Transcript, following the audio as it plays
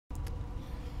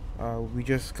We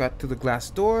just got to the glass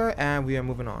door and we are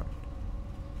moving on.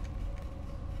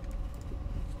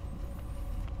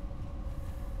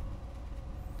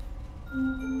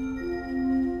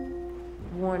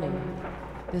 Warning.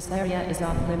 This area is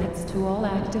off limits to all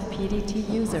active PDT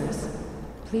users.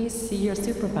 Please see your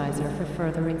supervisor for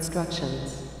further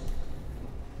instructions.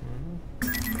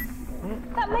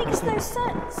 That makes no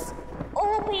sense.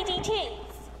 All PDTs.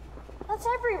 That's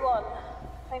everyone.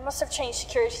 They must have changed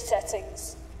security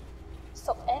settings.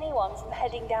 Stop anyone from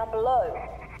heading down below.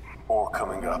 Or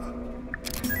coming up.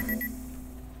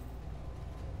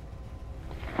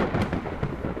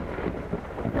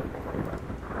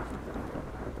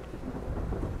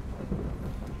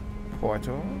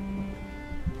 Portal.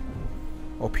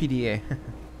 Or PDA.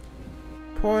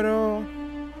 Portal.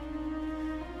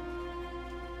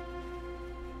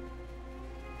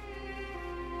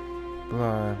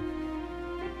 Blood.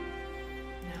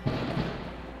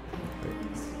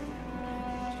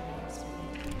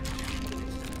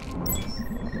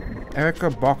 Erica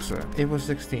Boxer, April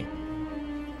 16.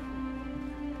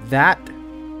 That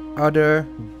other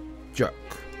jerk.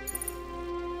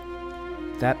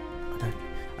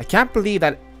 I can't believe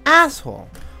that asshole.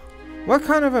 What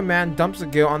kind of a man dumps a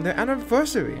girl on their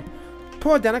anniversary?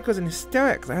 Poor Danica's in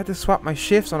hysterics. I had to swap my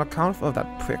shifts on account of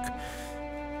that prick.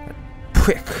 That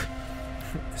prick.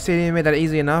 Sadie made that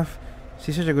easy enough.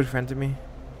 She's such a good friend to me.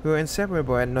 We were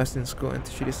inseparable at nursing school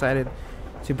until she decided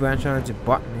to branch out into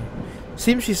botany.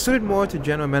 Seems she suited more to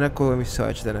general medical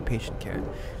research than a patient care.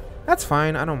 That's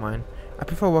fine, I don't mind. I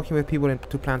prefer working with people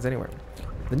to plants anyway.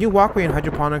 The new walkway in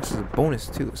hydroponics is a bonus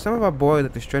too. Some of our boys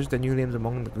like to stretch their new limbs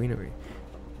among the greenery.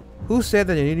 Who said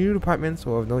that your new departments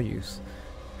were of no use?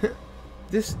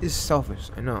 This is selfish,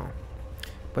 I know.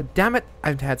 But damn it,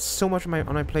 I've had so much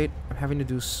on my plate, I'm having to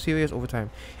do serious overtime.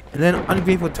 And then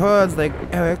ungrateful turds like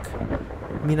Eric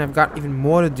mean I've got even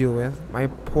more to deal with. My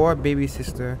poor baby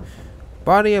sister.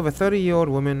 Body of a 30-year-old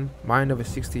woman, mind of a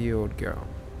 60-year-old girl.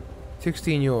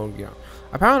 16-year-old girl.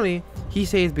 Apparently, he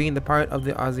says being the part of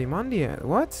the Ozymandias.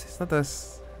 What? It's not the...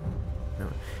 No.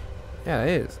 Yeah,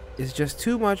 it is. It's just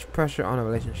too much pressure on a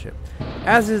relationship.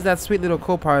 As is that sweet little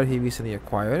co-pilot he recently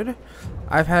acquired.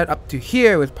 I've had up to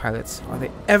here with pilots. Are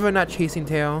they ever not chasing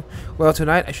tail? Well,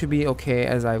 tonight I should be okay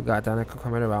as I've got Danica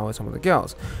coming around with some of the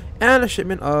girls. And a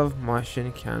shipment of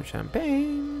Martian cam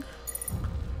champagne.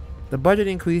 The budget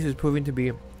increase is proving to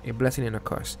be a blessing and a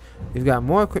curse. We've got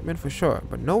more equipment for sure,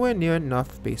 but nowhere near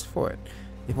enough space for it.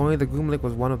 If only the Groomlake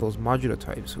was one of those modular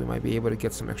types, we might be able to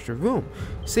get some extra room.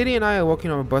 Sadie and I are working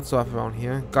our butts off around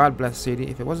here. God bless Sadie.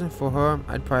 If it wasn't for her,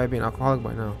 I'd probably be an alcoholic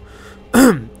by now.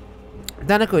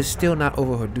 Danica is still not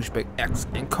over her douchebag ex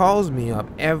and calls me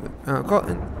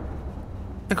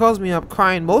up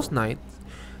crying most nights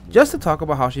just to talk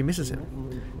about how she misses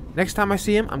him. Next time I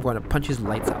see him, I'm going to punch his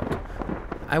lights out.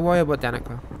 I worry about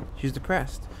Danica. She's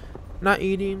depressed. Not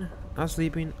eating, not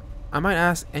sleeping. I might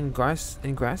ask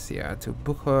Ingracia to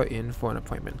book her in for an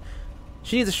appointment.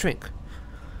 She needs a shrink.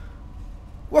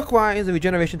 Work-wise, the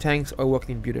regeneration tanks are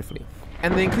working beautifully.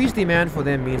 And the increased demand for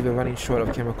them means we're running short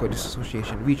of chemical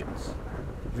dissociation reagents.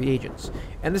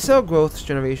 And the cell growth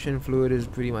generation fluid is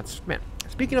pretty much spent.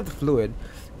 Speaking of the fluid,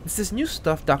 it's this new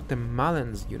stuff Dr.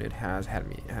 Malin's unit has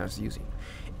using.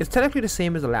 It's technically the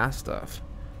same as the last stuff,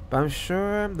 but I'm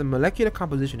sure the molecular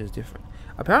composition is different.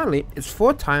 Apparently, it's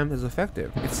 4 times as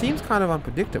effective. It seems kind of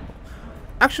unpredictable.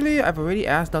 Actually, I've already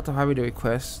asked Dr. Harvey to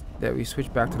request that we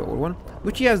switch back to the old one,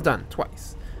 which he has done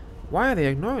twice. Why are they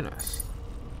ignoring us?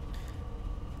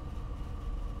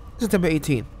 September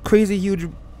 18th. Crazy huge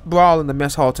brawl in the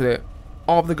mess hall today.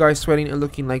 All of the guys sweating and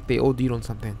looking like they OD'd on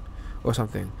something. Or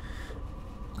something.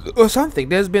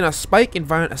 There's been a spike in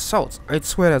violent assaults. I'd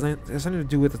swear it has something to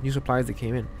do with the new supplies that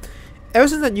came in. Ever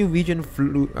since that new regen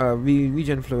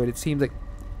fluid, it seems like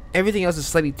everything else is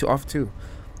slightly off too.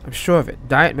 I'm sure of it.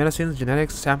 Diet, medicines,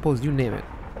 genetics, samples, you name it.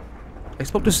 I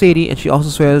spoke to Sadie and she also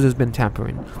swears there's been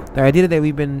tampering. The idea that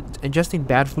we've been ingesting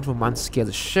bad food for months scares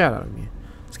the shit out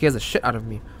of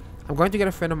me. I'm going to get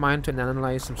a friend of mine to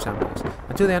analyze some samples.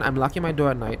 Until then, I'm locking my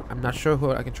door at night. I'm not sure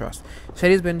who I can trust.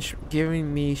 Sadie's been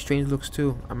giving me strange looks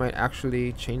too. I might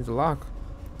actually change the lock.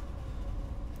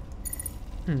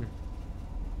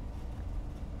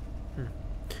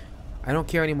 I don't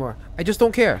care anymore. I just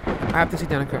don't care. I have to see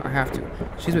Danica. I have to.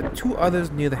 She's with 2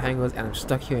 others near the hangars and I'm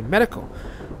stuck here in medical.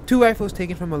 2 rifles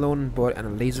taken from alone on board and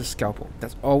a laser scalpel.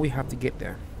 That's all we have to get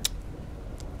there.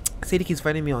 Sadie keeps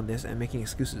fighting me on this and making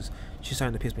excuses. She's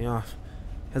starting to piss me off.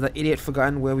 Has that idiot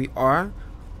forgotten where we are?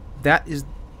 That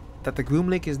the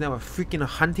Groomlake is now a freaking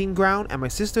hunting ground and my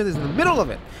sister is in the middle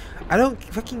of it. I don't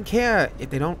fucking care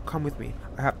if they don't come with me.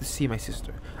 I have to see my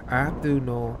sister. I have to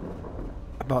know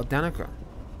about Danica.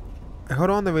 I heard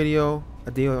her on the radio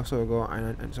a day or so ago,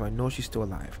 and so I know she's still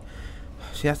alive.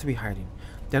 She has to be hiding.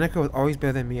 Danica was always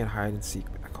better than me at hide and seek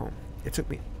back home. It took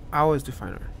me hours to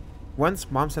find her. Once,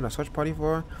 Mom sent a search party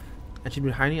for her, and she'd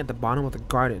been hiding at the bottom of the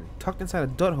garden, tucked inside a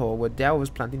dirt hole where Dad was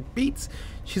planting beets.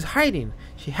 She's hiding.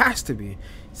 She has to be.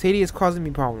 Sadie is causing me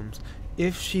problems.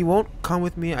 If she won't come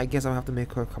with me, I guess I'll have to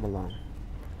make her come along.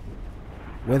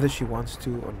 Whether she wants to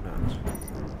or not.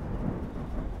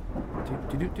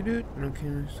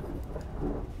 Okay.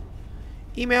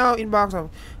 Email inbox of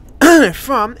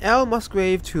from L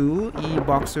Musgrave to E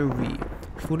Boxer Re.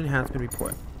 Food enhancement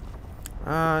report.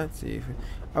 Let's see.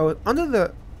 I was under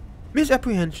the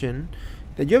misapprehension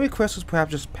that your request was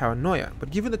perhaps just paranoia, but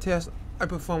given the test I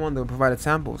performed on the provided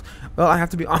samples, well, I have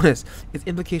to be honest. Its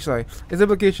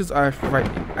implications are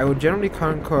frightening. I would generally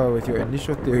concur with your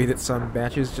initial theory that some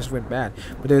batches just went bad,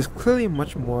 but there is clearly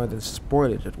much more than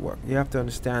spoilage at work. You have to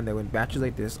understand that when batches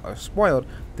like this are spoiled,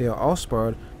 they are all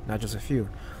spoiled, not just a few.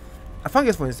 A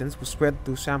fungus, for instance, was spread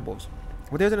through samples.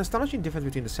 But there's an astonishing difference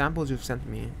between the samples you've sent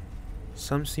me.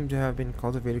 Some seem to have been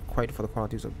cultivated quite for the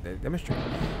qualities of they demonstrate.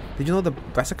 Did you know the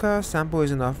brassica sample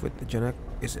is enhanced with the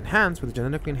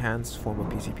genetically enhanced form of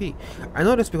PCP? I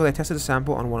know this because I tested the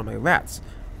sample on one of my rats.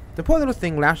 The poor little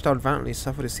thing lashed out violently,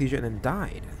 suffered a seizure, and then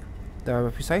died.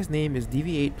 The precise name is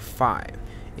DV8-5,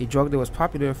 a drug that was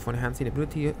popular for enhancing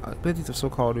abilities of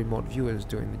so-called remote viewers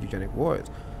during the eugenic wars.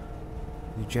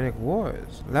 Eugenic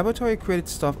wars? Laboratory created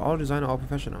stuff, all designer, all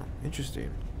professional.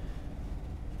 Interesting.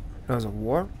 There was a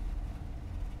war?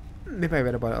 Maybe I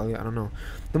read about it earlier, I don't know.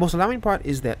 The most alarming part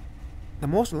is that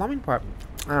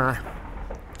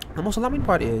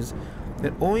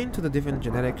owing to the different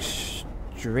genetic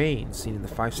strains seen in the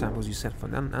 5 samples you sent for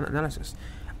analysis,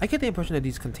 I get the impression that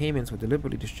these containments were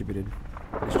deliberately distributed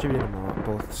among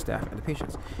both staff and the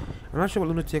patients. I'm not sure what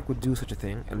lunatic would do such a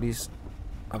thing, at least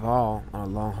of all on a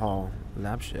long-haul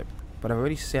lab ship, but I've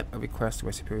already sent a request to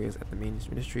my superiors at the main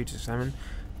ministry to examine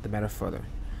the matter further.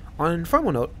 On an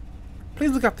informal note,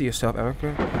 please look after yourself,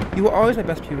 Erica. You were always my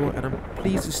best pupil, and I'm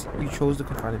pleased you chose to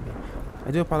confide in me.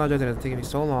 I do apologize that it's taken me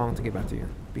so long to get back to you.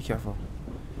 Be careful.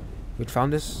 We'd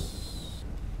found this.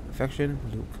 Affection,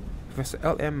 Luke. Professor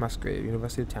L.M. Musgrave,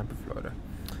 University of Tampa, Florida.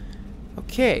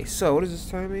 Okay, so what does this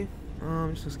tell me?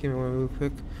 Just gonna skim it real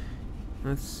quick.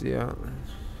 Let's see.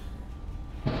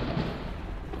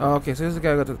 Okay, so this is the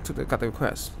guy who got the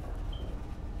request.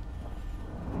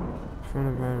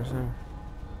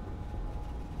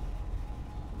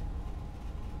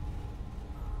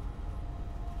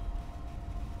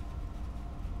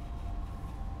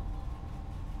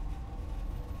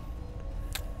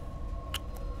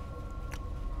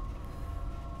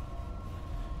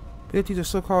 Abilities are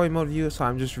so-called remote view, so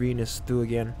I'm just reading this through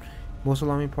again. Most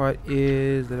alarming part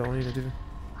is that only the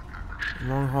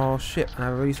long haul ship, and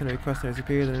I've already sent a request to their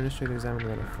superiors and administrative examiner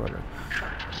letter further.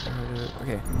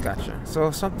 Okay, gotcha. So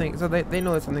they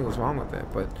know that something was wrong with it,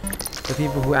 but the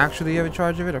people who actually are in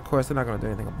charge of it, of course, they're not gonna do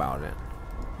anything about it.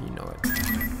 You know it.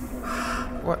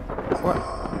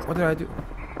 What did I do?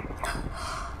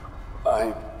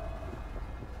 I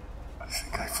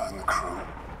think I found the crew.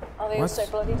 Are they also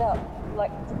bloodied up,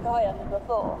 like the guy under the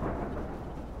floor?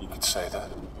 You could say that.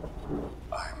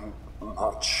 I'm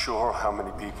not sure how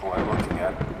many people I'm looking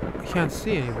at. I can't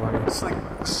see anybody. It's like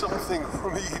something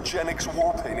from a eugenics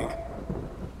war painting.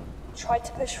 Try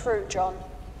to push through, John.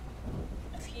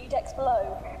 A few decks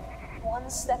below, one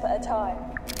step at a time.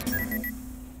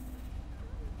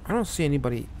 I don't see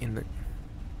anybody in the...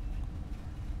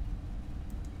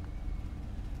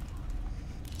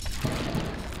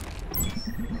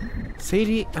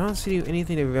 Sadie, I don't see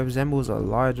anything that resembles a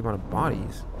large amount of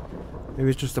bodies. Maybe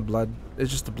it's just the blood.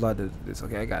 It's just the blood. It's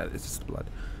okay, I got it. It's just the blood.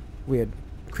 Weird.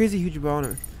 Crazy huge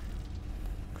amount.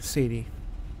 Sadie.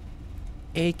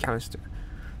 A canister.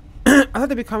 I thought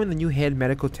that becoming the new head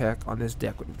medical tech on this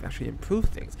deck would actually improve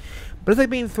things. But it's like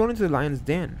being thrown into the lion's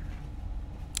den.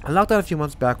 I locked out a few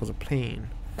months back was a plane.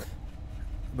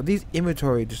 But these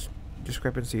inventory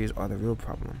discrepancies are the real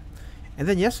problem. And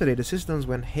then yesterday, the systems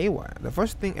went haywire. The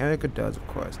first thing Erica does, of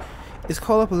course, is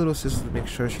call up a little sister to make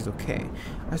sure she's okay.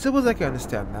 I suppose I can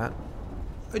understand that.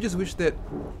 I just wish that...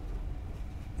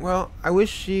 Well, I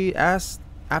wish she asked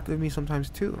after me sometimes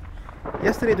too.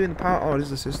 Yesterday during the power outage,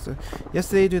 the sister.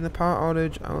 Yesterday during the power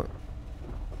outage,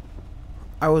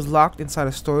 I was locked inside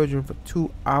a storage room for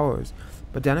 2 hours.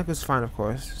 But Danica was fine, of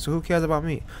course, so who cares about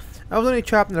me? I was only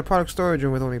trapped in a product storage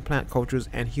room with only plant cultures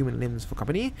and human limbs for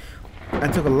company. I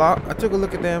took a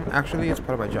look at them. Actually, it's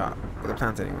part of my job with the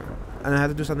plants anyway, and I had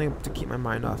to do something to keep my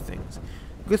mind off things.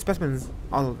 Good specimens,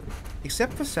 all of them,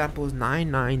 except for samples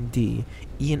 9, 9, D,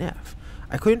 E, and F.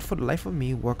 I couldn't for the life of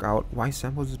me work out why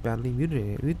samples as badly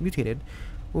mutated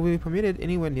will be permitted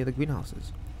anywhere near the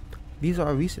greenhouses. These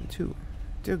are recent too.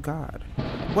 Dear God.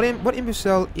 What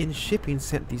imbecile in shipping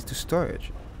sent these to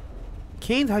storage?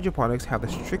 Cayne's hydroponics have the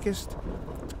strictest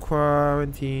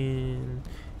quarantine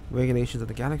regulations of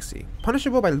the galaxy.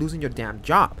 Punishable by losing your damn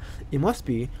job. It must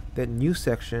be that new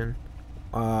section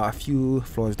a few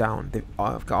floors down. They've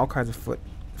got all kinds of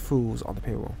fools on the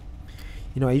payroll.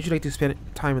 You know, I usually like to spend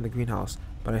time in the greenhouse,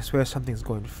 but I swear something's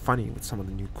going funny with some of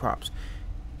the new crops.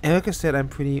 Erica said I'm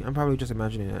probably just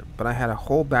imagining it, but I had a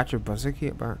whole batch of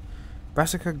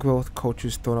brassica growth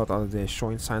cultures thrown out the other day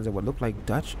showing signs of what looked like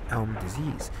Dutch elm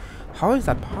disease. How is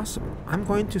that possible? I'm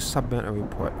going to submit a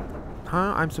report.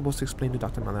 I'm supposed to explain to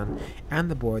Dr. Malan and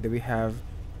the board that we have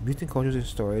mutant cultures in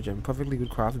storage and perfectly good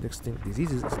crops with extinct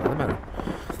diseases. It's another matter.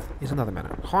 It's another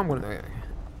matter. How I'm going to... I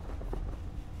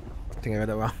think I read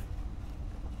that wrong.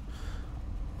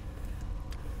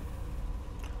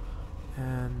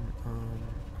 And,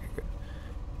 okay, good.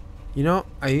 You know,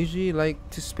 I usually like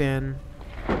to spend...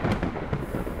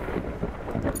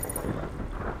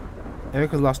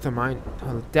 Erica lost her mind.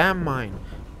 Her damn mind.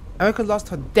 Erica lost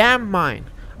her damn mind.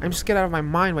 I'm scared out of my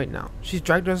mind right now. She's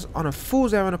dragged us on a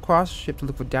fool's errand across the ship to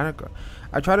look for Danica.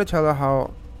 I tried to tell her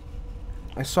how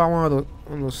I saw one of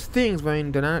those things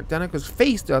wearing Danica's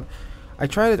face the other... I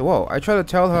tried to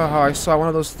tell her how I saw one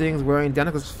of those things wearing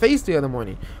Danica's face the other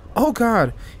morning. Oh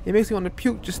God, it makes me want to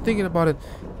puke just thinking about it.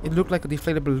 It looked like a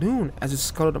deflated balloon as it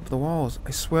scuttled up the walls.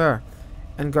 I swear.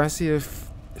 And Garcia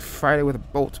fried it with a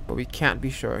bolt, but we can't be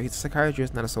sure. He's a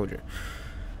psychiatrist, not a soldier.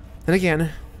 Then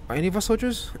again, are any of us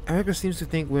soldiers? Erica seems to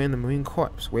think we're in the Marine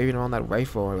Corps, waving around that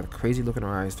rifle with a crazy look in her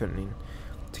eyes, threatening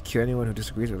to kill anyone who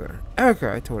disagrees with her.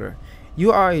 Erica, I told her,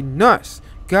 you are a nurse.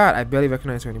 God, I barely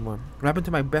recognize her anymore. What happened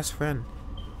to my best friend?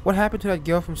 What happened to that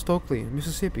girl from Stokely,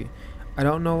 Mississippi? I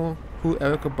don't know who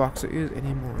Erica Boxer is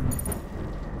anymore.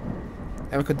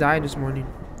 Erica died this morning.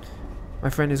 My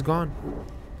friend is gone.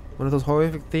 One of those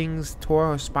horrific things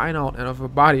tore her spine out and of her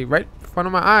body right in front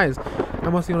of my eyes. I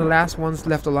must be one of the last ones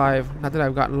left alive. Not that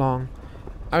I've gotten long.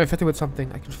 I'm infected with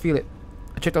something. I can feel it.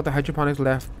 I checked out the hydroponics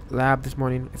lab this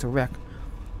morning. It's a wreck.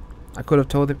 I could have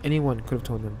told them. Anyone could have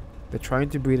told them. They're trying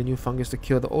to breed a new fungus to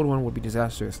kill the old one would be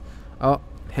disastrous. Oh,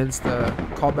 hence the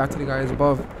call back to the guys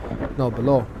above. No,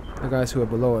 below. The guys who are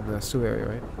below in the sewer area,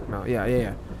 right? No,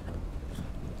 yeah.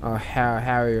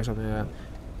 Harry or something like that.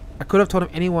 I could have told him.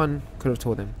 Anyone could have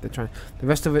told him. They're trying. The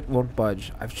rest of it won't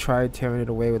budge. I've tried tearing it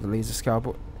away with a laser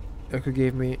scalpel Erica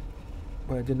gave me,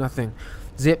 but it did nothing.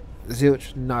 Zip,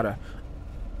 zilch, nada.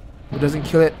 It doesn't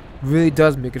kill it. Really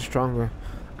does make it stronger.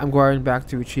 I'm going back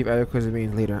to retrieve Erica's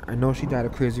remains later. I know she died a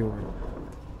crazy woman,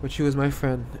 but she was my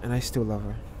friend, and I still love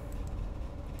her.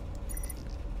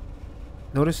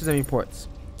 Notices and reports.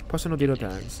 Personal data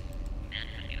tags.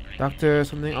 Doctor,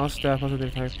 something, all staff, personal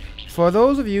data tags. For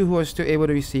those of you who are still able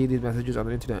to receive these messages on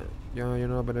the internet, you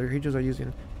know, but the creatures are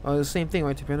using the same thing,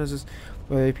 right? Dependencies,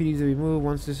 where PDs are removed.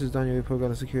 Once this is done, you will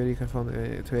program the security confirm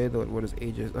today what is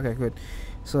ages. Okay, good.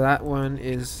 So that one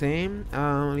is same.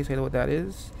 Let me tell you what that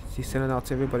is. He's sending out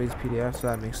to everybody's PDF, so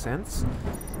that makes sense.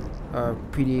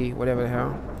 PD, whatever the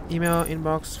hell. Email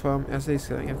inbox from SA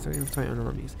selling inventory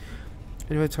anomalies.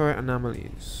 Inventory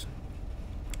anomalies.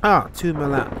 To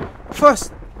Milan.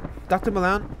 First, Dr.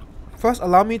 Milan, first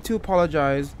allow me to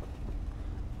apologize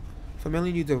for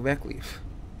mailing you directly.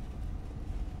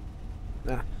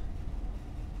 For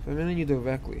mailing you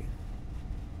directly.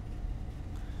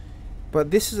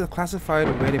 But this is a classified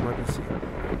red emergency.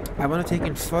 I want to take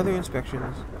in further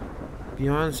inspections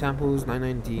beyond samples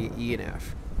 99D, E, and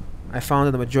F. I found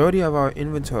that the majority of our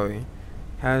inventory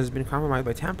has been compromised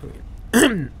by tampering.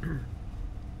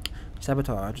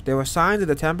 Sabotage. There were signs that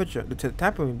the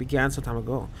tampering began some time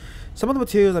ago. Some of the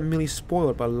materials are merely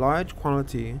spoiled, but a large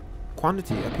quantity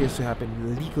appears to have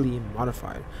been legally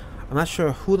modified. I'm not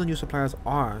sure who the new suppliers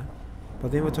are,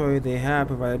 but the inventory they have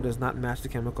provided does not match the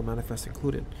chemical manifest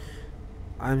included.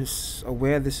 I'm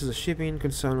aware this is a shipping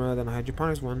concern rather than a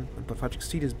hydroponics one, but Project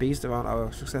Seed is based around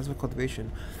our successful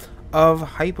cultivation of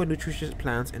hyper-nutritious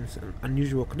plants in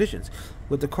unusual conditions.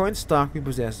 With the current stock we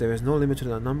possess, there is no limit to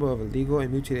the number of illegal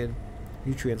and mutated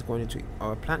nutrients going into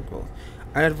our plant growth.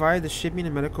 I advise the shipping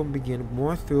and medical begin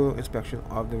more thorough inspection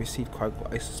of the received cargo.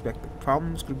 I suspect the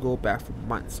problems could go back for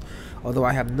months, although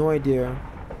I have no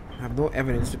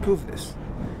evidence to prove this.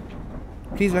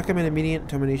 Please recommend immediate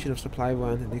termination of supply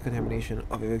runs and decontamination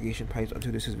of irrigation pipes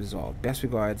until this is resolved. Best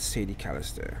regards, Sadie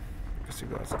Callister. Best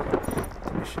regards,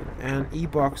 Commission. And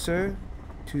E-Boxer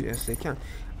to SA Count.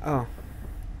 Oh,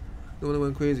 the one that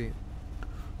went crazy.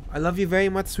 I love you very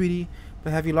much, sweetie,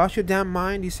 but have you lost your damn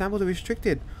mind? These samples are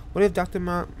restricted. What if Dr.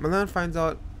 Milan finds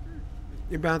out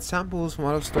you banned samples from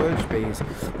out of storage bays?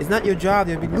 It's not your job,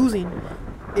 you'll be losing.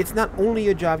 It's not only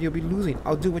your job, you'll be losing.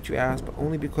 I'll do what you ask, but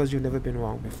only because you've never been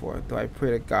wrong before. Though I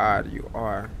pray to God you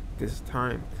are this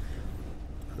time.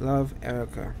 Love,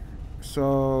 Erica.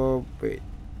 So, wait.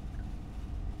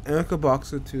 Erica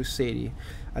Boxer to Sadie.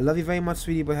 I love you very much,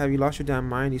 sweetie, but have you lost your damn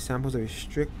mind? These samples are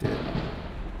restricted.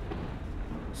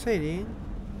 Sadie.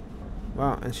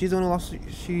 Wow, and she's the one who lost.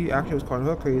 She actually was calling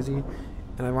her crazy,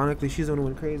 and ironically, she's the one who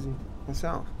went crazy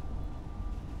herself.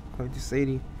 According to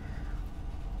Sadie.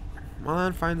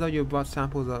 Milan finds out you brought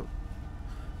samples up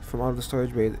from out of the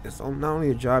storage bay. It's not only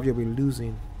your job, you'll be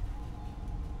losing.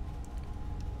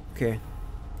 Okay.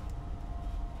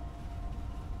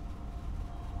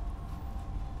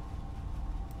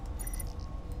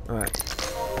 Alright.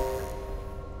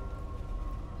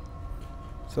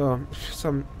 So,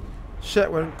 some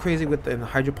shit went crazy with the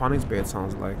hydroponics bay, it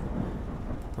sounds like.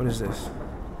 What is this?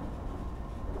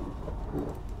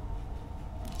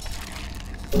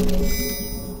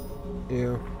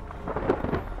 Ew.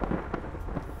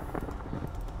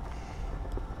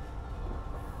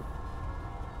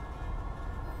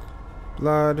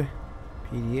 Blood.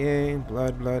 PDA.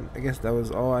 Blood. I guess that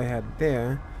was all I had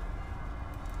there.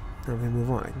 I'm gonna move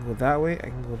on. I can go that way. I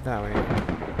can go that way.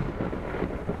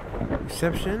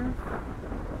 Reception?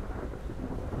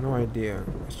 No idea.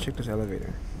 Let's check this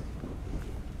elevator.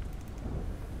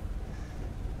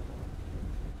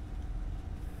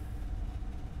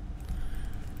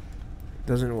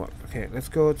 Doesn't work. Okay, let's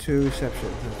go to reception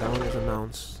because that one is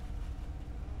announced.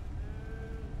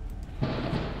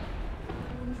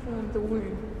 Formed the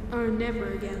womb. Oh,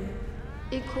 never again.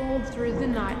 It crawled through the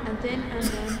night and then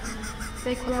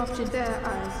they grafted their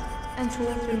eyes and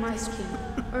tore through my skin.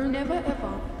 Oh, never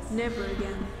ever, never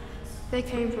again. They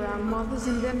came for our mothers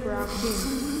and then for our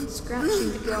kin,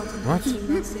 scratching the girls and touching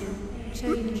their sin,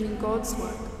 changing God's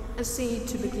work, a seed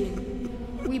to begin.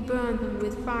 We burned them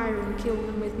with fire and killed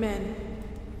them with men.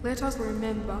 Let us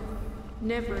remember,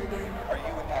 never again. Are you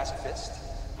a pacifist?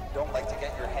 Don't like to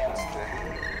get your hands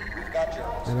dirty? We've got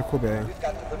germs. We've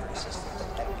got delivery systems,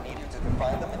 and we need you to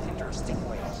define them in interesting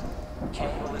ways.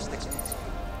 Cayne ballistics means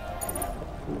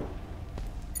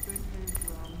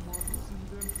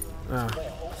Ah,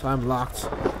 so I'm locked.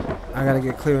 I gotta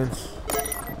get clearance.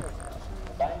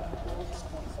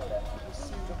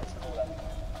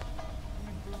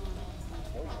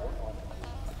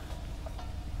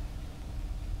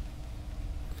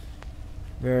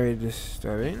 Very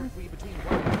disturbing.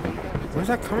 Where's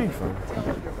that coming from?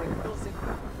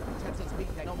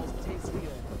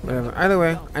 Whatever. Either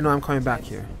way, I know I'm coming back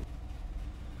here.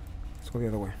 Let's go the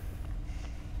other way.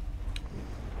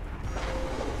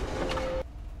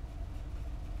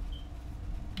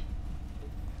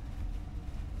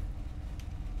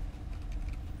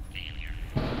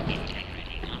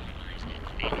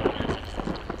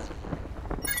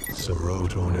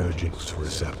 Serotonergic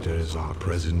receptors are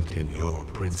present in your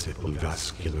principal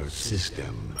vascular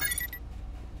system.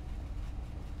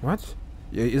 What?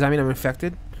 Does that mean I'm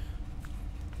infected?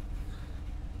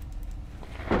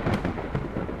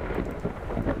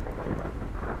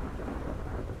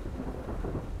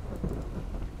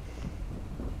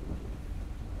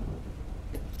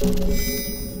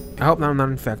 I hope I'm not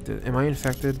infected. Am I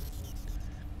infected?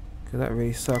 Because that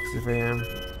really sucks if I am.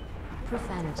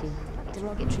 Profanity,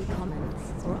 derogatory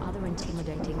comments, or other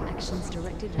intimidating actions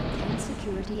directed at Cayne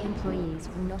security employees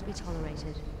will not be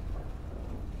tolerated.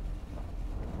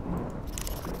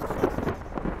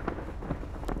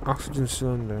 Oxygen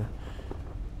cylinder.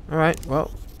 Alright, well,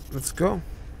 let's go.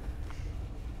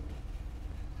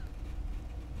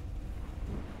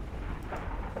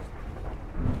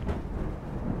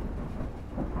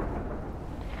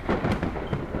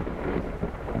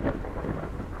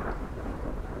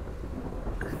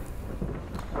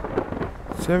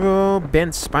 Several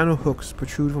bent spinal hooks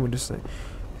protrude from a distance.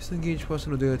 Disengage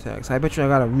personal data attacks. I bet you I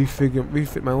gotta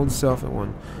refit my own self in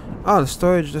one. Oh, the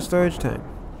storage tank.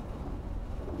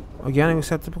 Organic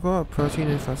receptacle, protein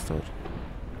and fat storage.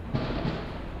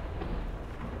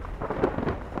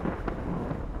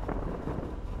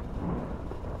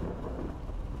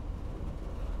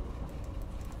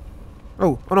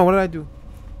 Oh no, what did I do?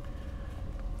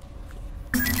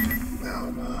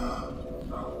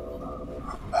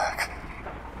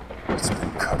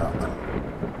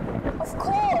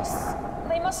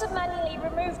 Must have manually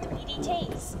removed the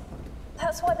PDTs.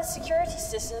 That's why the security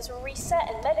systems were reset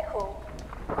in medical.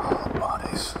 Oh, the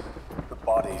bodies. The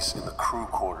bodies in the crew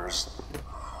quarters.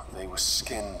 They were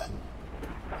skinned.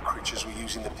 The creatures were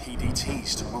using the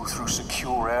PDTs to move through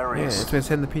secure areas. Yeah, that's why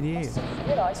it's in the PDA. I didn't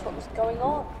realize what was going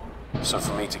on. So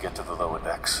for me to get to the lower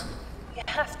decks... You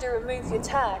have to remove your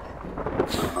tag.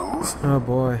 Remove? Oh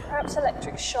boy. Perhaps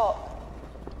electric shock.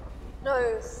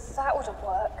 No, that wouldn't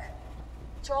work.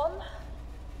 John?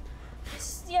 This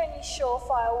is the only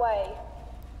surefire way.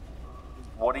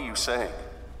 What are you saying?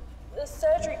 The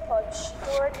surgery pod should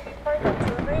already be programmed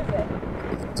to remove it.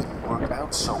 It didn't work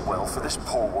out so well for this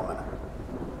poor woman.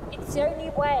 It's the only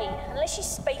way, unless you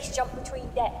space jump between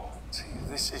decks. See,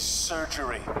 this is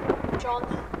surgery. John,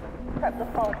 prep the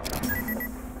pod.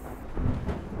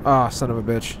 Ah, son of a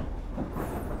bitch.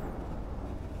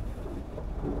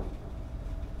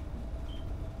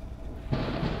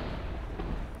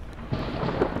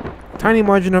 Tiny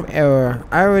margin of error.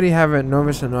 I already have it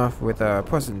nervous enough with a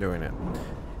person doing it.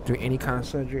 Doing any kind of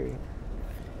surgery.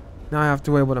 Now I have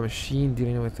to worry about a machine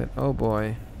dealing with it. Oh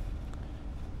boy.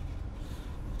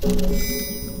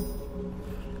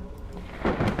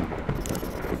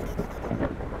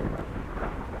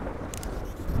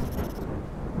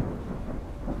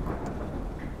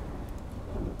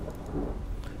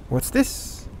 What's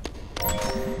this?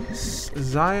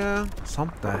 Zaya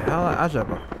something hell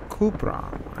Ajaba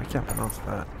Kupra. I can't pronounce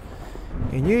that.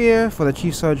 A new year for the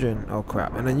chief surgeon. Oh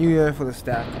crap. And a new year for the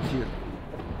staff computer.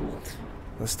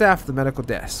 The staff of the medical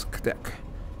deck.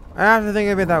 I have to think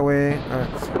of it that way.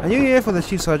 A new year for the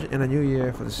chief surgeon and a new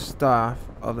year for the staff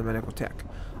of the medical tech.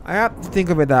 I have to think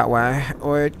of it that way,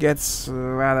 or it gets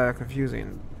rather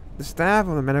confusing. The staff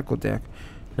of the medical deck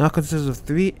now consists of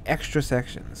 3 extra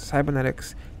sections: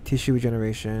 cybernetics, tissue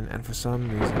regeneration, and for some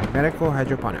reason, medical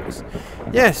hydroponics.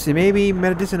 Yes, it may be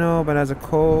medicinal, but as I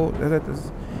told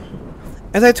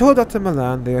Dr.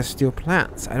 Milan, they are still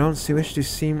plants. I don't wish to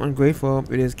seem ungrateful.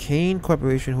 It is Cayne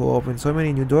Corporation who opened so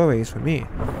many new doorways for me.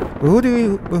 But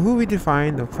who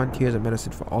redefined the frontiers of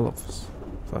medicine for all of us?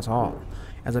 For us all.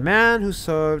 As a man who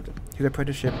served his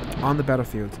apprenticeship on the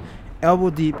battlefield, elbow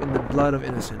deep in the blood of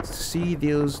innocence, to see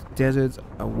those deserts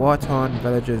of war-torn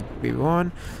villages be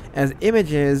born as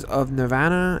images of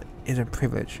Nirvana is a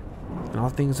privilege. And all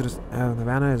things to the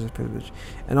Nirvana is a privilege.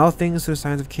 And all things to the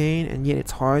signs of Cayne, and yet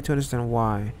it's hard to understand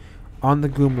why. On the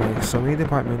Groomlake, so many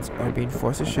departments are being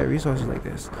forced to share resources like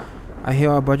this. I hear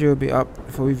our budget will be up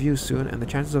for review soon, and the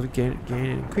chances of gain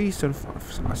increase are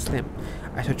slim.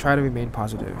 I shall try to remain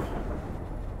positive.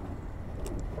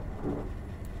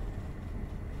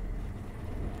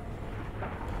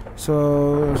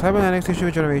 So, cybernetics, tissue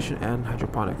regeneration, and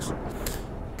hydroponics.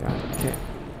 God, okay.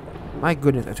 My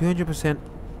goodness, a 200%.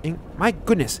 My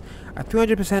goodness, a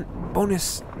 200%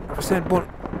 bonus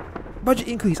budget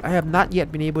increase. I have not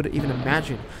yet been able to even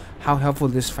imagine how helpful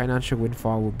this financial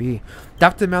windfall will be.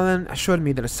 Dr. Mellon assured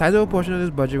me that a sizable portion of this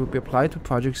budget will be applied to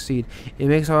Project Seed. It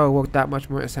makes our work that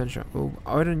much more essential. We'll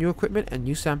order new equipment and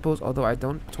new samples, although I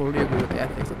don't totally agree with the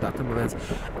ethics of Dr. Mellon's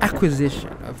acquisition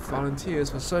of volunteers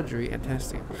for surgery and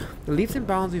testing. The leaps and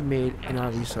bounds we've made in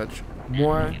our research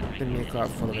more than make up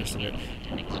for the rest of it.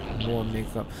 More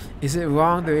make up. Is it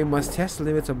wrong that we must test the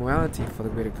limits of morality for the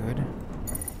greater good?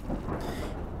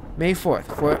 May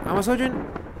 4th. I'm a surgeon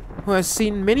who has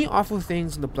seen many awful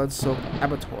things in the blood-soaked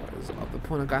abattoirs of the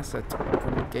Punagasa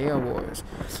Wars,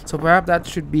 so perhaps that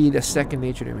should be the second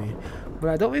nature to me. But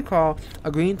I don't recall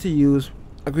agreeing to the use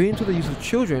of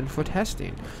children for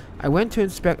testing. I went to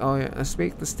inspect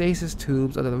the stasis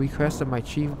tubes at the request of my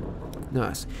chief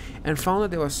nurse, and found that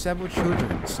there were several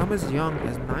children, some as young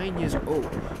as 9 years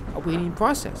old, awaiting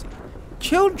processing.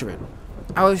 Children!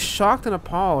 I was shocked and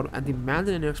appalled and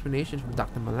demanded an explanation from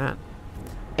Dr. Milan.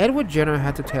 Edward Jenner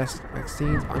had to test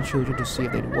vaccines on children to see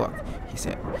if they'd work, he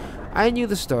said. I knew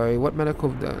the story, what medical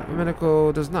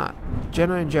does not.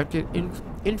 Jenner injected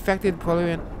infected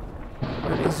pollutant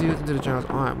into the child's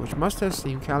arm, which must have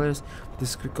seemed callous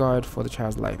disregard for the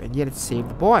child's life, and yet it saved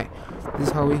the boy. This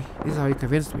is how he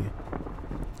convinced me.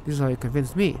 This is how he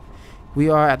convinced me. We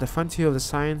are at the frontier of the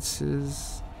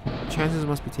sciences. Chances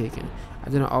must be taken. I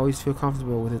do not always feel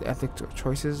comfortable with his ethical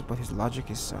choices, but his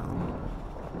logic is sound.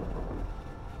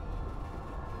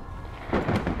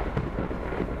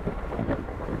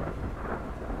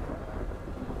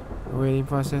 Awaiting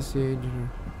processing.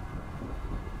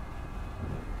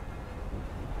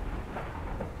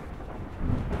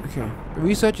 Okay, the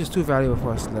research is too valuable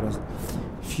for us to let us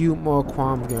few more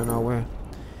qualms get in our way.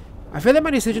 I feel that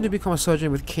my decision to become a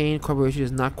surgeon with Cayne Corporation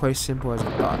is not quite as simple as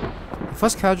I thought. The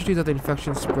first casualties of the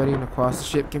infection spreading across the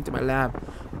ship came to my lab,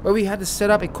 where we had to set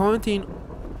up a quarantine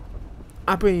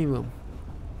operating room.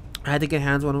 I had to get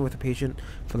hands-on with the patient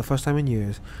for the first time in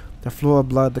years. The flow of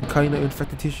blood, the cutting of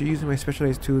infected tissue using my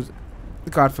specialized tools,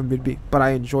 God forbid me, but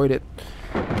I enjoyed it.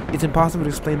 It's impossible to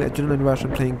explain the adrenaline rush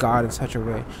of playing God in such a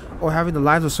way, or having the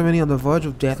lives of so many on the verge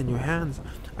of death in your hands.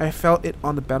 I felt it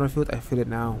on the battlefield, I feel it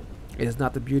now. It is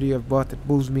not the beauty of birth that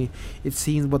moves me, it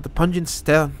seems, but the pungent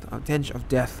stench of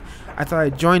death. I thought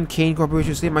I'd joined Cayne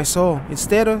Corporation to save my soul.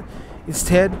 Instead,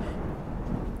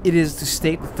 it is to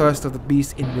stake the thirst of the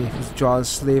beast in me, whose jaws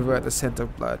slaver at the scent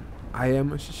of blood. I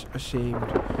am ashamed.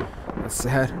 That's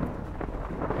sad.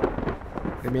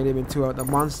 They made him into the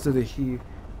monster that he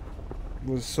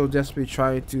was so desperately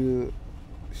trying to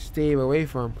stay away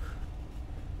from,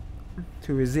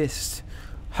 to resist.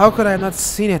 How could I have not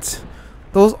seen it?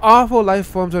 Those awful life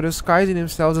forms are disguising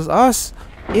themselves as us,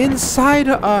 inside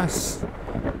of us.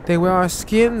 They wear our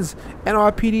skins and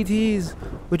our PDTs,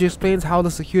 which explains how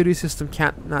the security system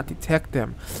can't not detect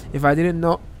them. If I didn't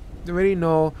already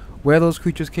know where those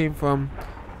creatures came from,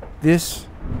 this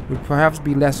would perhaps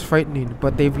be less frightening.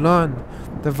 But they've learned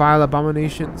the vile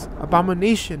abominations.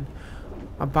 Abomination.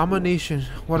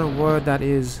 What a word that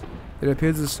is. It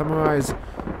appears to summarize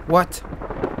what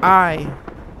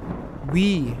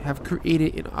we have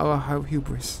created in our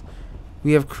hubris.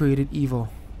 We have created evil.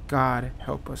 God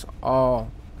help us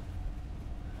all.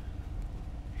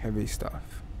 Heavy stuff.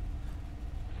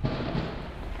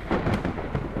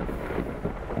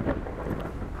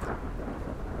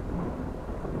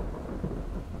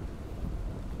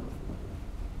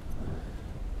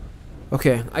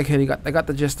 Okay, I got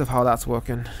the gist of how that's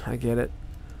working. I get it.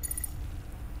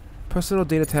 Personal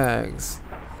data tags.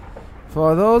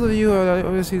 For those of you who are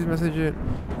overseas messenger,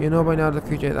 you know by now the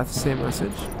creature, that's the same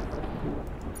message.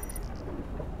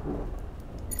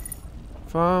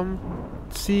 From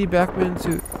C. Beckman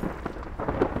to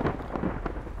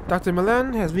Dr.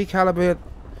 Milan has recalibrated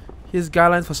his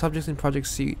guidelines for subjects in Project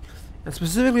Seed, and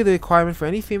specifically the requirement for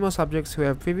any female subjects who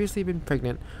have previously been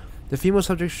pregnant. The female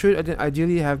subjects should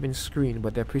ideally have been screened,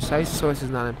 but their precise source is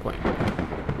not important.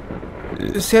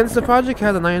 Since the project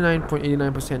has a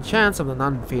 99.89% chance of a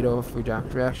non-fatal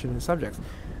reaction in subjects,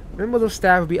 members of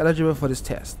staff will be eligible for this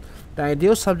test. The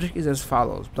ideal subject is as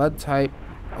follows: blood type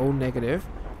O negative,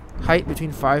 height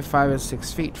between 5'5" and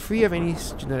 6 feet, free of any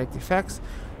genetic defects,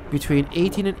 between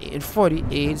 18 and 40,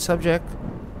 age. Subjects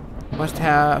must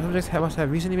have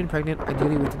recently been pregnant,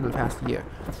 ideally within the past year.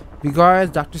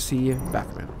 Regards, Dr. C.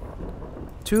 Backman.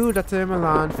 To Dr.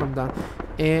 Milan from Dr.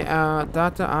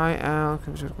 I.L.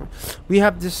 We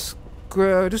have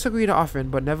disagreed often,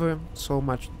 but never so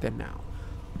much than now.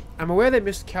 I'm aware that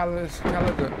Miss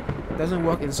Gallagher doesn't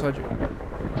work in surgery,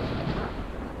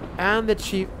 and that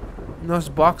Chief Nurse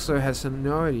Boxer has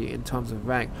seniority in terms of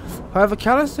rank. However,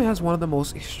 Callister has one of the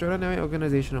most extraordinary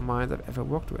organizational minds I've ever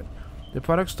worked with. The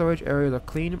product storage areas are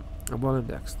clean and well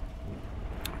indexed.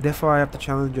 Therefore, I have to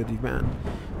challenge your demand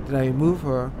that I remove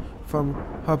her from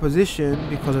her position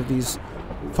because of these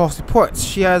false reports.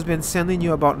 She has been sending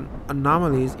you about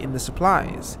anomalies in the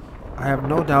supplies. I have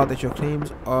no doubt that your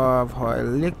claims of her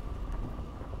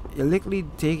illicitly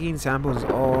taking samples is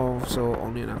also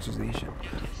only an accusation.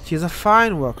 She is a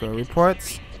fine worker,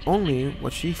 reports only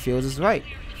what she feels is right.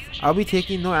 I'll be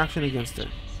taking no action against her.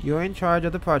 You're in charge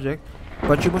of the project,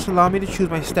 but you must allow me to choose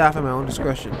my staff at my own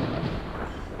discretion.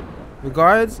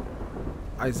 Regards,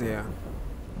 Isaiah.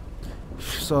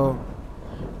 So,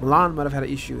 Milan might have had an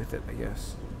issue with it, I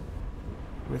guess.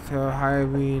 With her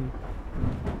hiring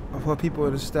of her people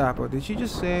in the staff. Or did she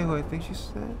just say who I think she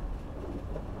said?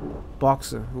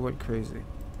 Boxer, who went crazy.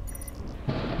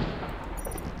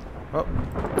 Oh.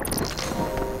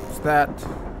 What's that?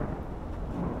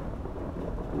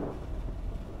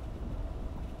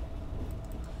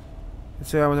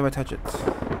 Let's see what happens if I touch it.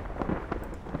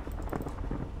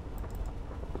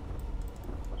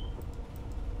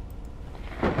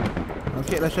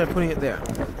 Okay, let's try putting it there.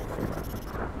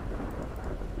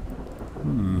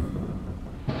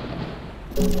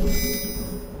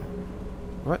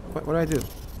 What do I do?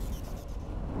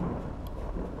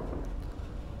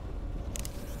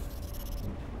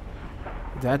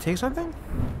 Did I take something?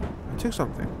 I took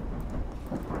something.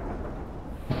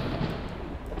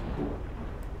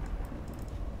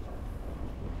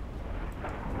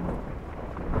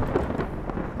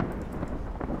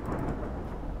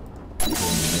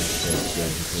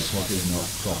 What is not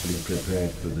properly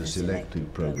prepared for the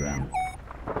selective program.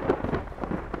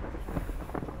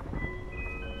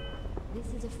 This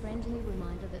is a friendly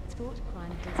reminder that thought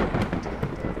crime does not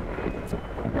detect.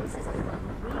 This is the one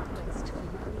request for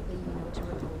weekly being to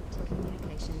report to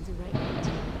communications rate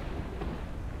 18.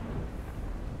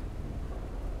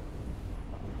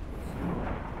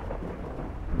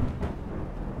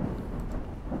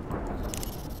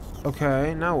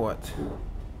 Okay, now what?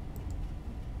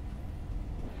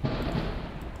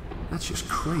 That's just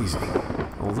crazy.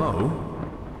 Although...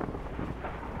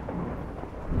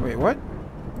 Wait, what?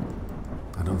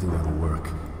 I don't think that'll work.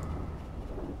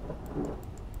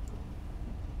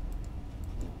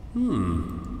 I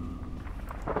don't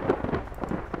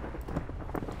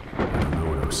know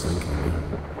what I was thinking there.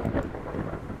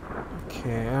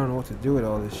 Okay, I don't know what to do with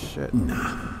all this shit.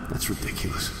 Nah, that's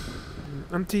ridiculous.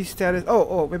 Empty status.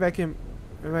 Oh, maybe I can.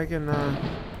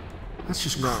 That's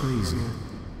just crazy.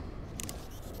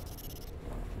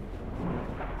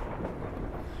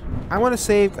 I want to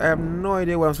save. I have no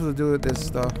idea what I'm supposed to do with this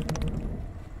stuff.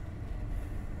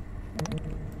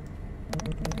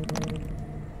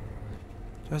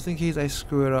 Just in case I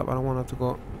screw it up, I don't want to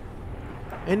go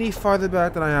any farther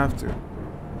back than I have to.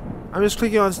 I'm just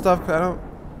clicking on stuff because I don't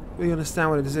really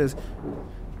understand what this is.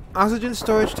 Oxygen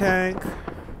storage tank.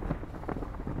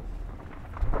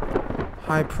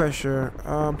 High pressure.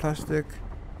 Plastic.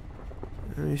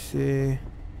 Let me see.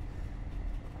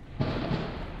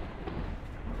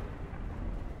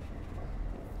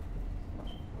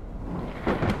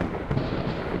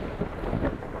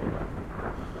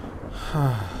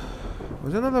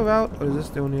 Was there another route, or is this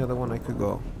the only other one I could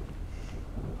go?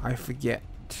 I forget.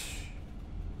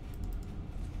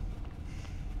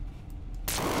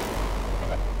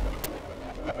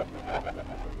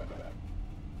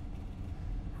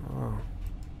 Oh.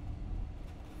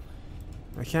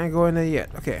 I can't go in there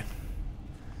yet. Okay.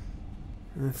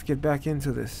 Let's get back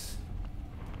into this.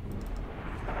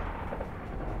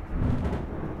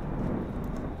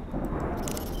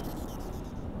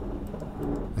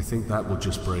 I think that will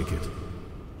just break it.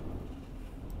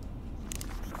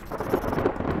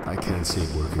 I can't see it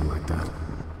working like that.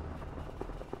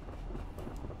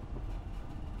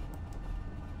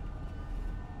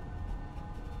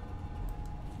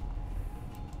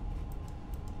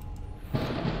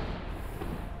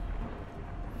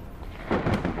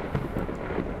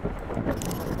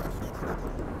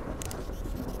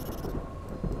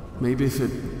 Maybe if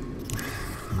it...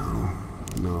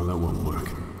 No, that won't work.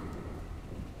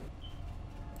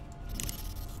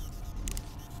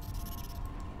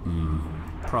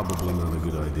 Probably not a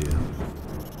good idea.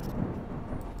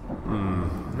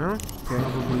 No? Okay.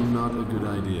 Probably not a good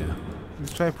idea.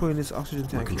 Let's try putting this oxygen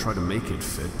tank. I can try to make it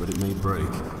fit, but it may break.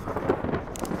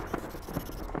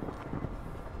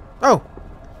 Oh!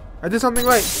 I did something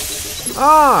right!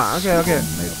 Ah! Okay.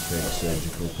 Medtech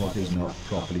surgical pod is not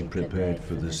properly prepared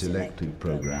for the selective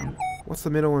program. What's the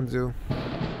middle one do?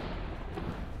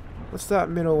 What's that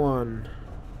middle one?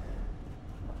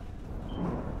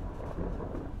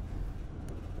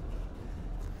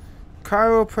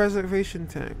 Cryopreservation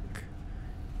tank.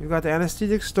 You've got the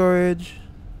anesthetic storage.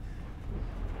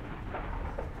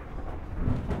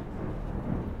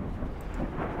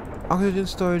 Oxygen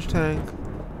storage tank.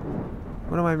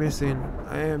 What am I missing?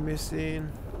 I am missing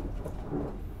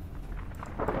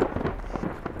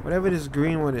whatever this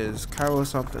green one is. Cryo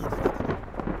something.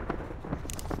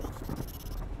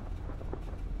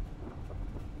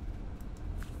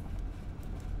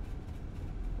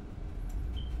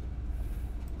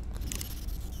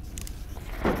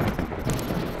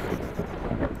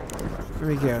 Let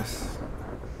me guess.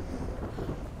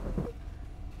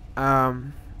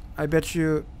 I bet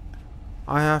you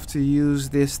I have to use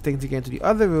this thing to get into the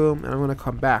other room, and I'm gonna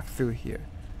come back through here.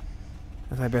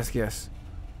 That's my best guess.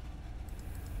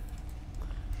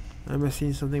 I'm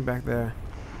seeing something back there.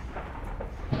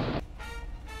 Hey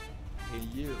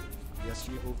you, yes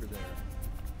you over there.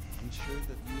 Ensure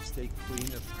that you stay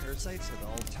clean of parasites at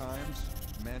all times.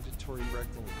 Mandatory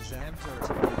rectal exams are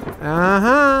to be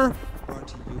brought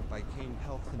to you by Cayne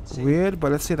Health and Safety. Weird,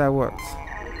 but let's see if that works.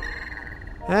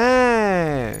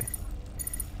 Hey!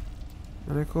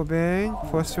 Medical bang.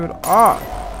 Force field off.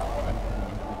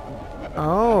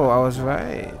 Oh, I was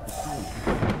right.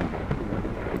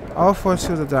 All force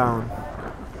fields are down.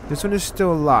 This one is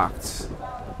still locked,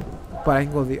 but I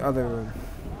can go to the other room.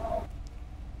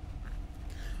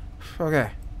 Okay.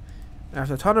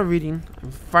 After a ton of reading,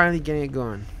 I'm finally getting it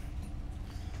going.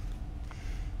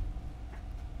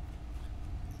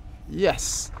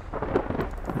 Yes.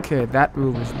 Okay, that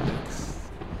room is next.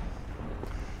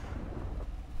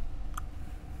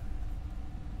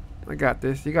 I got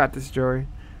this. You got this, Joey.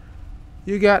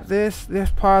 You got this. This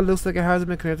pod looks like it hasn't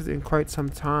been connected in quite some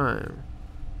time.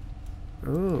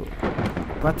 Ooh.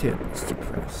 Buttons to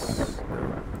press.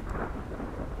 No.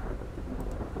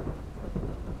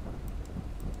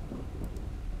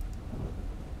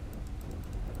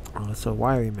 Oh, it's a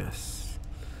wiry mess.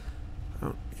 I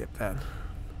don't get that.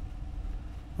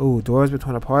 Oh, doors been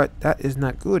torn apart. That is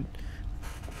not good.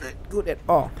 Not good at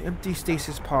all. Empty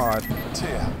stasis pod.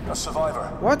 Tia, a survivor.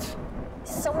 What? Is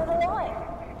someone alive?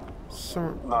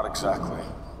 Not exactly.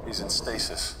 He's in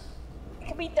stasis. It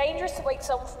can be dangerous to wake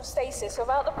someone from stasis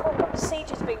without the proper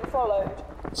procedures being followed.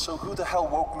 So who the hell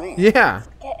woke me? Yeah.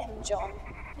 Get him, John.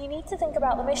 You need to think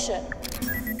about the mission.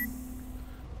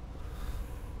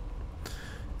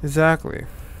 Exactly.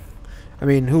 I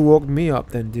mean, who woke me up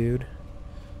then, dude?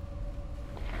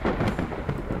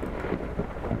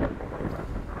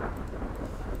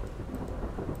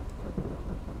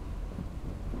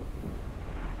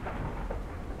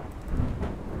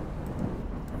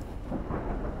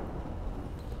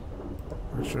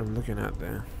 Not sure I'm looking at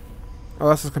there. Oh,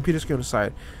 that's the computer screen on the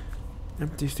side.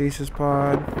 Empty stasis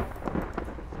pod.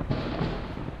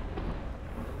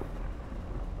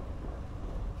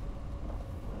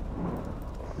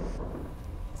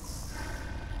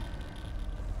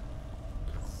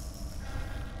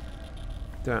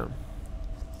 Damn.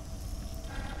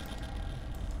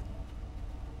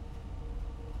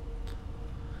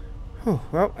 Whew,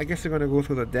 well, I guess we're gonna go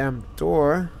through the damn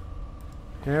door.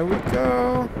 Here we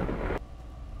go.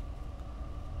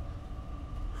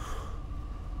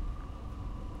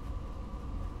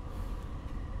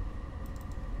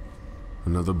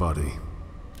 Another body.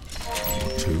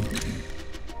 Two.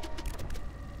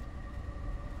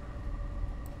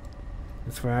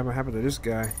 That's what happened to this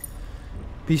guy.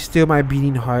 Be still, my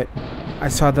beating heart. I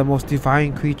saw the most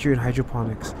divine creature in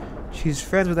hydroponics. She's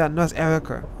friends with that nurse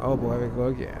Erica. Oh boy, here we go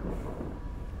again.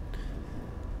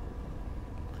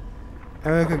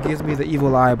 Erica gives me the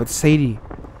evil eye, but Sadie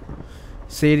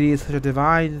is such a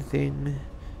divine thing.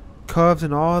 Curves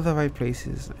in all the right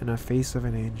places, and a face of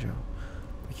an angel.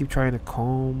 I keep trying to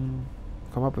come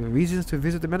up with reasons to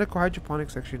visit the medical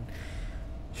hydroponics section.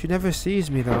 She never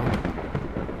sees me though.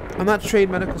 I'm not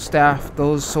trained medical staff.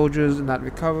 Those soldiers in that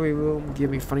recovery room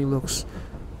give me funny looks,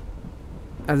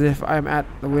 as if I'm at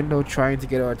the window trying to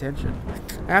get her attention.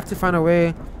 I have to find a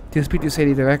way to speak to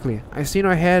Sadie directly. I've seen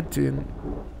her head to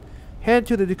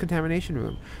the decontamination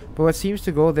room, but what seems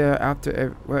to go there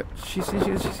after she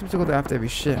seems to go there after every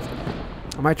shift.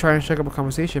 I might try and strike up a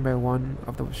conversation by one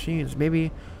of the machines.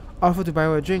 Maybe offer to buy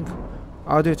her a drink.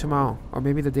 I'll do it tomorrow, or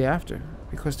maybe the day after,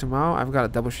 because tomorrow I've got a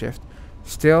double shift.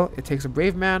 Still, it takes a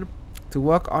brave man to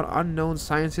work on unknown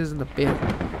sciences in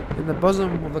the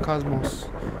bosom of the cosmos,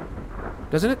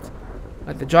 doesn't it?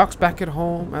 Like the jocks back at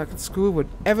home, back at school, would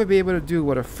ever be able to do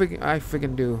what I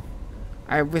friggin' do.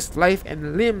 I risked life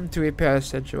and limb to repair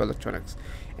essential electronics,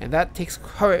 and that takes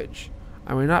courage.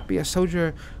 I may not be a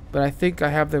soldier, but I think I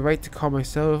have the right to call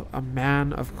myself a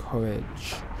man of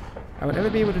courage. I would never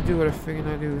be able to do what I friggin'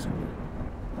 I do.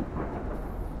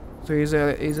 So he's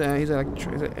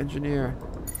an engineer.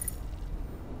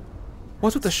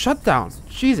 What's with the shutdown?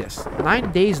 Jesus,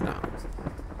 9 days now.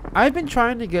 I've been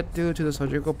trying to get through to the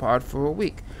surgical part for a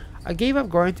week. I gave up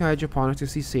going to hydroponics to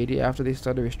see Sadie after they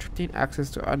started restricting access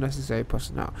to unnecessary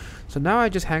personnel. So now I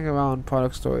just hang around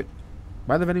product storage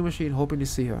by the vending machine hoping to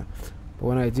see her. But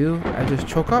when I do, I just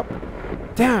choke up.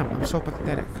 Damn, I'm so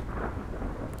pathetic.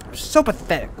 I'm so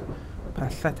pathetic.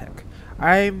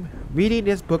 I'm reading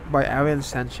this book by Aaron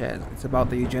Sanchez. It's about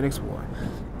the eugenics war.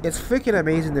 It's freaking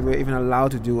amazing that we're even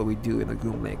allowed to do what we do in the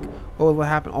Groomlake. Or what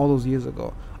happened all those years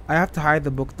ago. I have to hide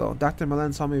the book though. Dr.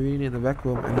 Milan saw me reading in the rec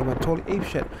room and he went totally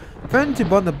apeshit. Threatened to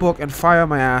burn the book and fire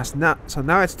my ass. So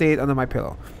now it stayed under my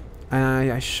pillow.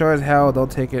 And I sure as hell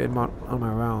don't take it on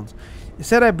my rounds.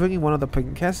 Instead, I'm bringing one of the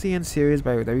Pinkessian series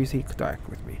by W.C. Clark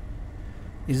with me.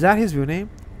 Is that his real name?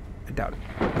 I doubt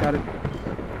it.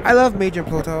 I love Major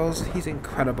Pluto's. He's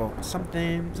incredible.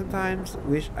 Sometimes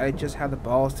wish I just had the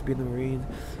balls to be in the Marines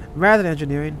rather than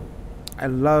engineering. I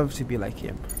love to be like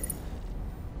him.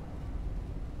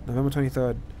 November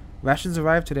 23rd. Rations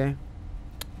arrived today.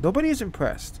 Nobody is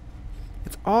impressed.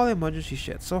 It's all emergency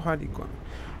shit. So hard to go.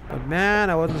 But man,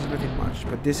 I wasn't expecting much.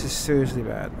 But this is seriously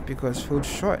bad because food's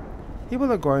short.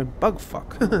 People are going bug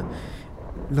fuck.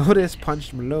 Lotus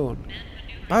punched Malone.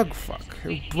 Bug fuck.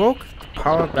 Who broke the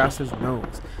power bastard's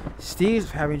nose.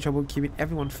 Steve's having trouble keeping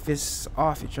everyone fists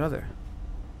off each other.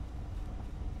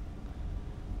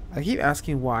 I keep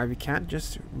asking why we can't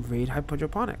just raid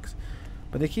hydroponics,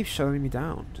 but they keep shutting me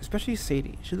down. Especially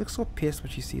Sadie. She looks so pissed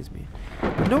when she sees me,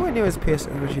 but nowhere near as pissed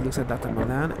as when she looks at Dr.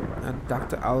 Milan and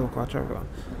Dr.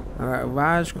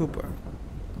 Raj Cooper.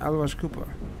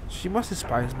 She must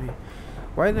despise me.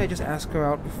 Why didn't I just ask her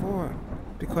out before?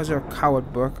 Because you're a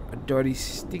coward, Burke. A dirty,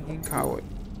 stinking coward.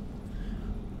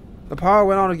 The power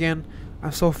went on again.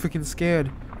 I'm so freaking scared.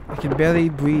 I can barely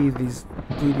breathe. These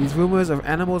rumors of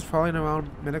animals crawling around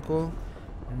medical,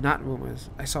 not rumors.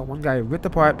 I saw one guy ripped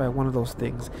apart by one of those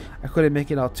things. I couldn't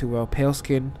make it out too well. Pale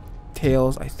skin,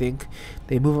 tails, I think.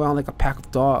 They move around like a pack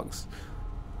of dogs.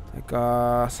 Like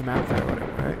Samantha or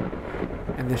whatever, right?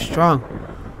 And they're strong.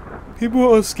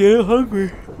 People are scared and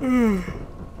hungry.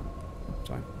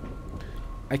 Sorry.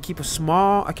 I kept a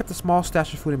small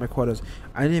stash of food in my quarters.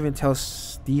 I didn't even tell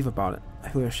Steve about it. I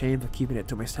feel ashamed of keeping it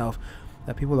to myself.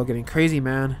 That people are getting crazy,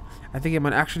 man. I think it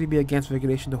might actually be against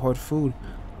regulation to hoard food.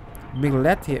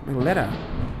 Migletta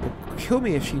would kill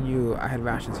me if she knew I had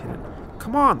rations hidden.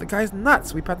 Come on, the guy's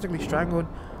nuts. We practically strangled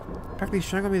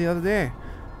me the other day.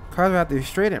 Cars would have to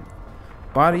restrain him.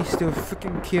 Body still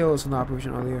freaking kills in the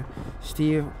operation earlier.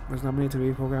 Steve was nominated to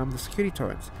reprogram the security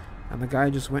turrets, and the guy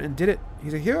just went and did it.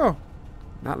 He's a hero.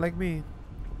 Not like me.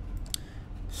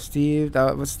 Steve,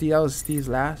 that was Steve's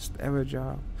last ever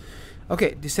job.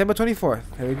 Okay, December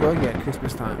 24th. Here we go again,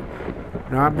 Christmas time.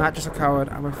 No, I'm not just a coward.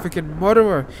 I'm a freaking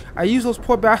murderer. I used those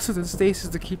poor bastards in Stasis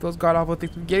to keep those god-awful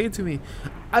things from getting to me.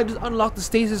 I just unlocked the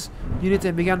Stasis unit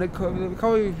and began the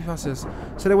recovery process,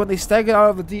 so that when they staggered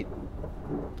out of the deep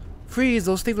freeze,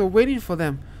 those things were waiting for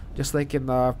them. Just like in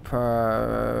the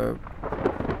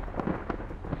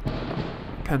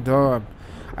Pandora.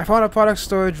 I found a product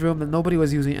storage room that nobody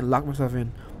was using and locked myself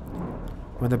in.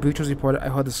 When the breach was reported, I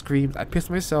heard the screams. I pissed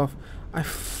myself. I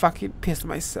fucking pissed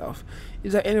myself.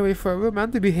 Is there any way for a real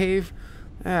man to behave?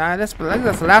 That's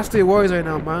the last three worries right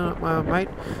now, mate.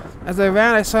 As I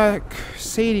ran, I saw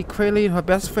Sadie cradling her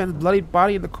best friend's bloody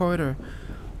body in the corridor.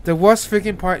 The worst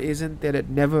freaking part isn't that it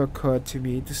never occurred to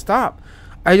me to stop.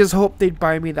 I just hoped they'd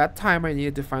buy me that time I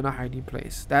needed to find a hiding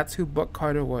place. That's who Buck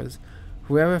Carter was.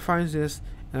 Whoever finds this,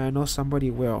 and I know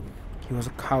somebody will. He was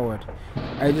a coward.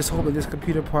 I just hope that this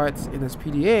computer parts in this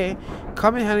PDA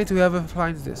come in handy to whoever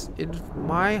finds this. If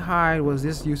my hide was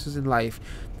this useless in life,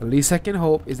 the least I can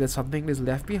hope is that something is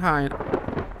left behind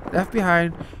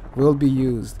will be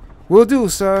used. Will do,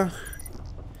 sir.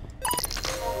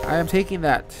 I am taking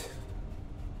that.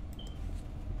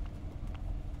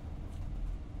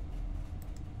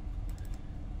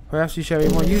 Perhaps you shall be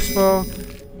more useful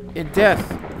in death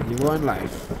than you were in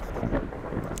life.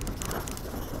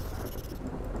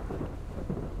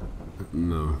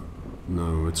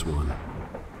 No, it's one.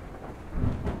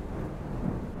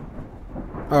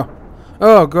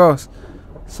 Oh, gross.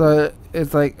 So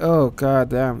it's like, oh god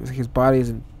damn, it's like his body is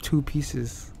in two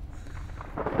pieces.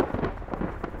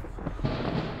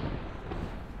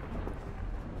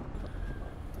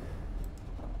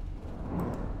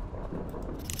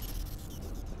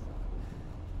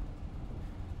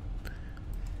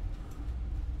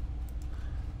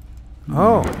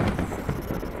 Oh,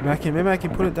 maybe I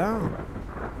can put it down.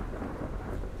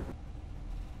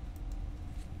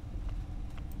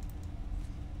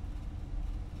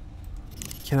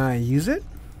 Can I use it?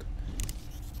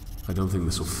 I don't think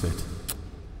this will fit.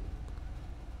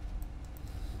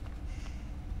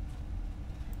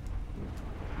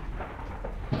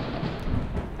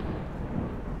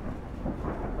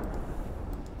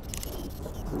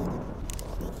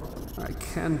 I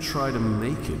can try to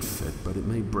make it fit, but it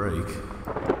may break.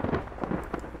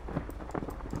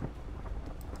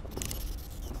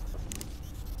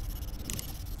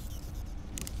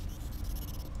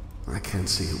 I can't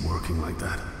see it working like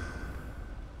that.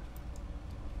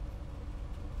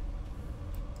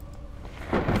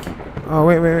 Oh,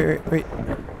 wait.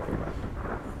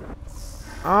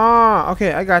 Ah,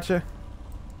 okay, I gotcha.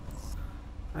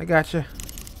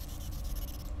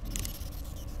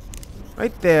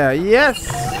 Right there,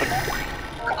 yes!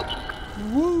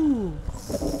 Woo!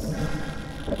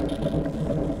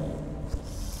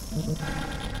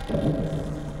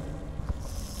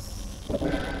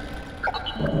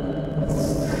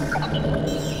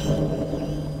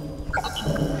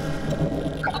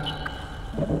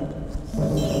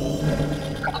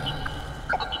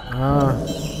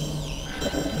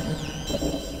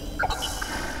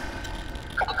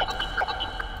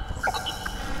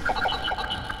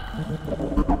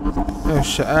 Oh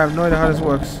shit, I have no idea how this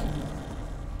works.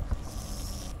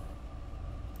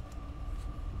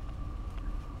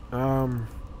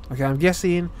 Okay, I'm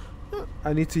guessing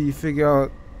I need to figure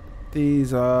out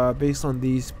these based on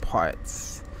these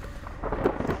parts.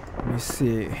 Let me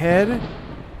see. Head.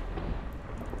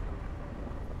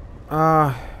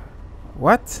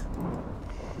 What?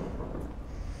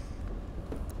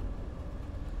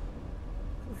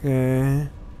 Okay.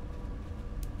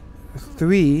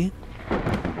 3.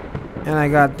 And I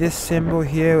got this symbol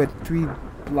here with 3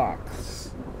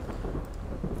 blocks.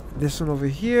 This one over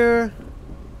here.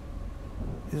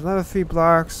 There's another 3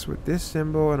 blocks with this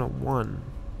symbol and a 1.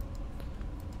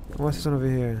 What's this one over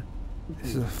here?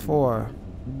 This is a 4.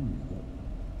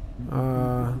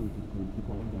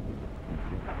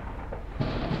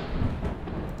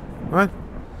 What?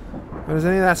 What does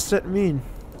any of that shit mean?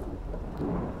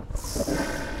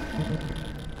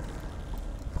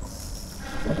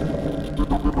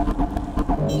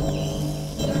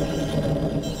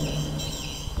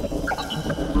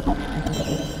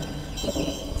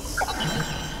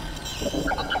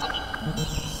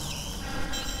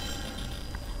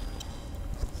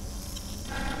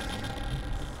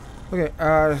 Okay,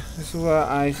 this is where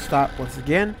I stop once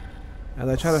again, as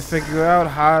I try to figure out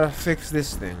how to fix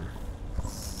this thing.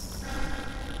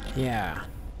 Yeah.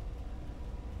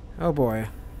 Oh boy.